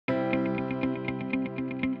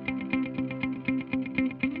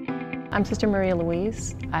I'm Sister Maria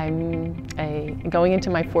Louise. I'm going into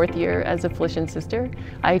my 4th year as a Felician Sister.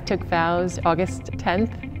 I took vows August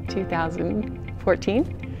 10th,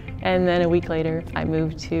 2014, and then a week later I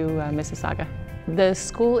moved to Mississauga. The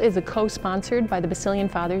school is co-sponsored by the Basilian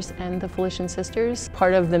Fathers and the Felician Sisters.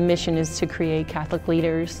 Part of the mission is to create Catholic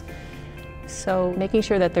leaders. So making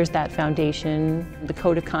sure that there's that foundation, the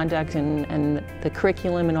code of conduct and the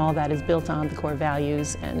curriculum and all that is built on the core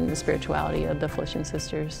values and the spirituality of the Felician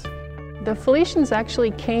Sisters. The Felicians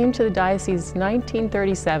actually came to the diocese in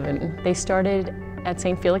 1937. They started at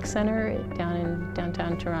St. Felix Center down in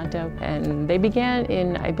downtown Toronto, and they began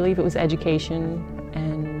in, I believe it was education,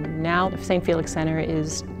 and now St. Felix Center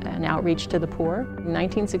is an outreach to the poor. In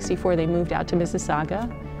 1964 they moved out to Mississauga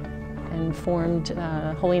and formed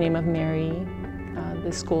Holy Name of Mary,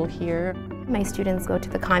 the school here. My students go to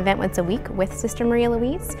the convent once a week with Sister Maria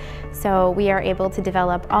Louise, so we are able to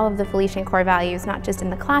develop all of the Felician core values, not just in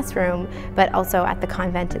the classroom, but also at the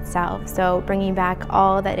convent itself. So bringing back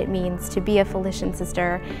all that it means to be a Felician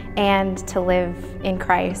sister and to live in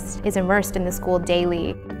Christ is immersed in the school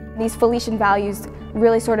daily. These Felician values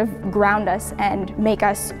really sort of ground us and make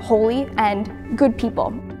us holy and good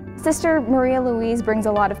people. Sister Maria Louise brings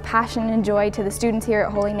a lot of passion and joy to the students here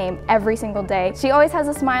at Holy Name every single day. She always has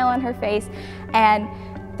a smile on her face, and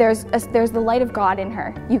there's the light of God in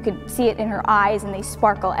her. You can see it in her eyes, and they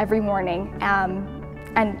sparkle every morning.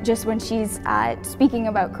 And just when she's speaking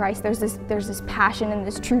about Christ, there's this passion and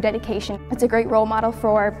this true dedication. It's a great role model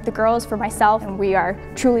for the girls, for myself, and we are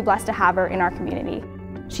truly blessed to have her in our community.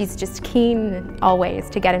 She's just keen always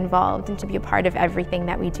to get involved and to be a part of everything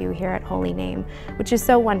that we do here at Holy Name, which is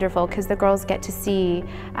so wonderful because the girls get to see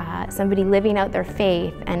somebody living out their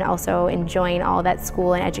faith and also enjoying all that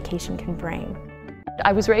school and education can bring.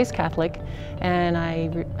 I was raised Catholic, and I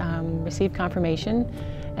received confirmation,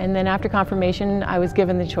 and then after confirmation I was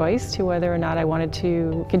given the choice to whether or not I wanted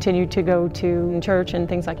to continue to go to church and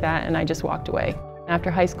things like that, and I just walked away. After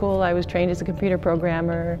high school, I was trained as a computer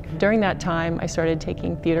programmer. During that time, I started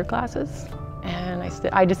taking theater classes, and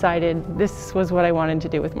I decided this was what I wanted to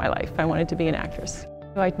do with my life. I wanted to be an actress.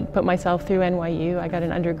 So I put myself through NYU. I got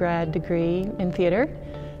an undergrad degree in theater,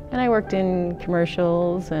 and I worked in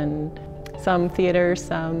commercials and some theater,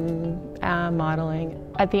 some modeling.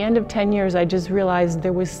 At the end of 10 years, I just realized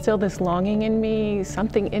there was still this longing in me,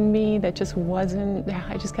 something in me that just wasn't,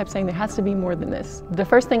 I just kept saying there has to be more than this. The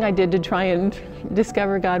first thing I did to try and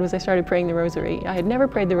discover God was I started praying the rosary. I had never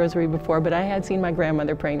prayed the rosary before, but I had seen my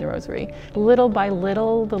grandmother praying the rosary. Little by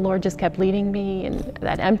little, the Lord just kept leading me, and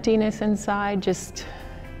that emptiness inside, just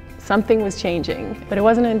something was changing. But it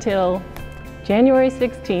wasn't until January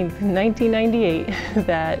 16th, 1998,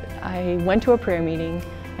 that I went to a prayer meeting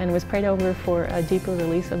and was prayed over for a deeper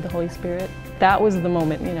release of the Holy Spirit. That was the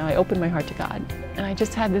moment, I opened my heart to God. And I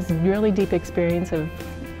just had this really deep experience of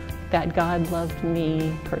that God loved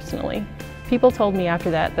me personally. People told me after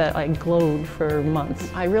that that I glowed for months.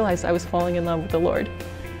 I realized I was falling in love with the Lord.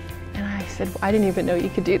 And I said, I didn't even know you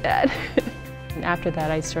could do that. And after that,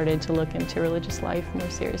 I started to look into religious life more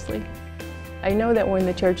seriously. I know that when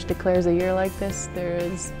the church declares a year like this, there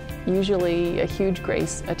is usually a huge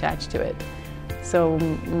grace attached to it. So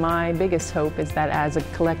my biggest hope is that as a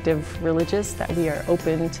collective religious, that we are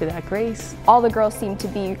open to that grace. All the girls seem to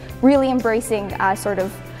be really embracing sort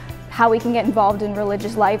of how we can get involved in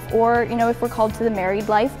religious life, or if we're called to the married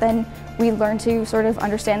life, then we learn to sort of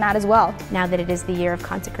understand that as well. Now that it is the Year of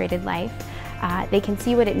Consecrated Life, they can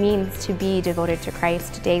see what it means to be devoted to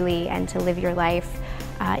Christ daily and to live your life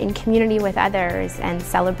in community with others and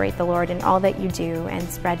celebrate the Lord in all that you do and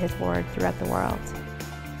spread His word throughout the world.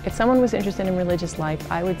 If someone was interested in religious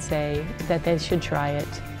life, I would say that they should try it.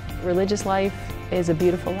 Religious life is a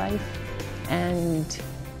beautiful life, and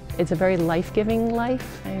it's a very life-giving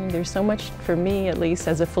life. And there's so much, for me at least,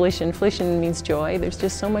 as a Felician. Felician means joy. There's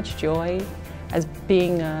just so much joy as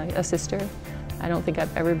being a sister. I don't think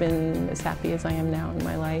I've ever been as happy as I am now in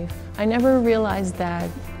my life. I never realized that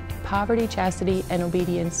poverty, chastity, and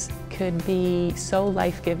obedience could be so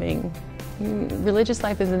life-giving. Religious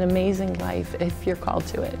life is an amazing life if you're called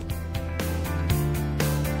to it.